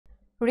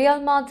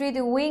Real Madrid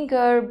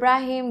winger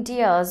Brahim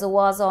Diaz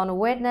was on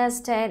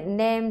Wednesday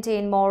named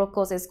in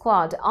Morocco's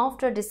squad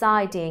after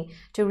deciding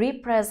to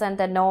represent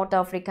the North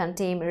African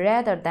team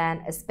rather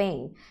than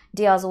Spain.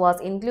 Diaz was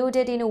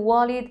included in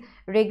Walid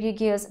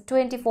Regragus's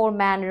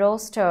 24-man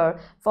roster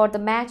for the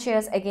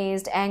matches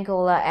against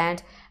Angola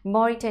and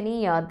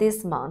Mauritania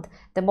this month,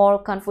 the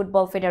Moroccan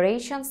Football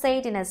Federation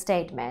said in a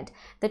statement.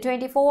 The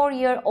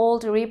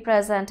 24-year-old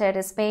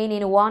represented Spain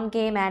in one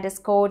game and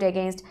scored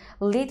against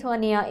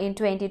Lithuania in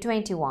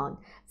 2021.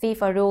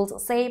 FIFA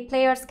rules say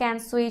players can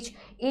switch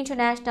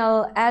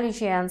international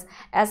allegiance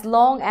as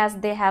long as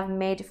they have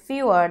made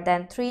fewer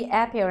than 3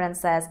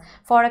 appearances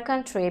for a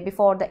country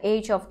before the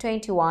age of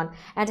 21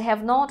 and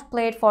have not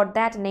played for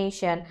that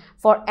nation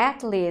for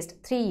at least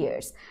 3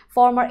 years.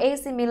 Former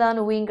AC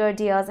Milan winger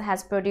Diaz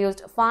has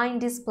produced fine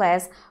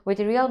displays with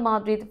Real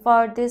Madrid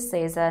for this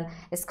season,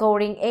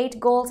 scoring 8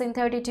 goals in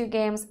 32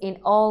 games in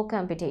all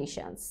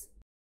competitions.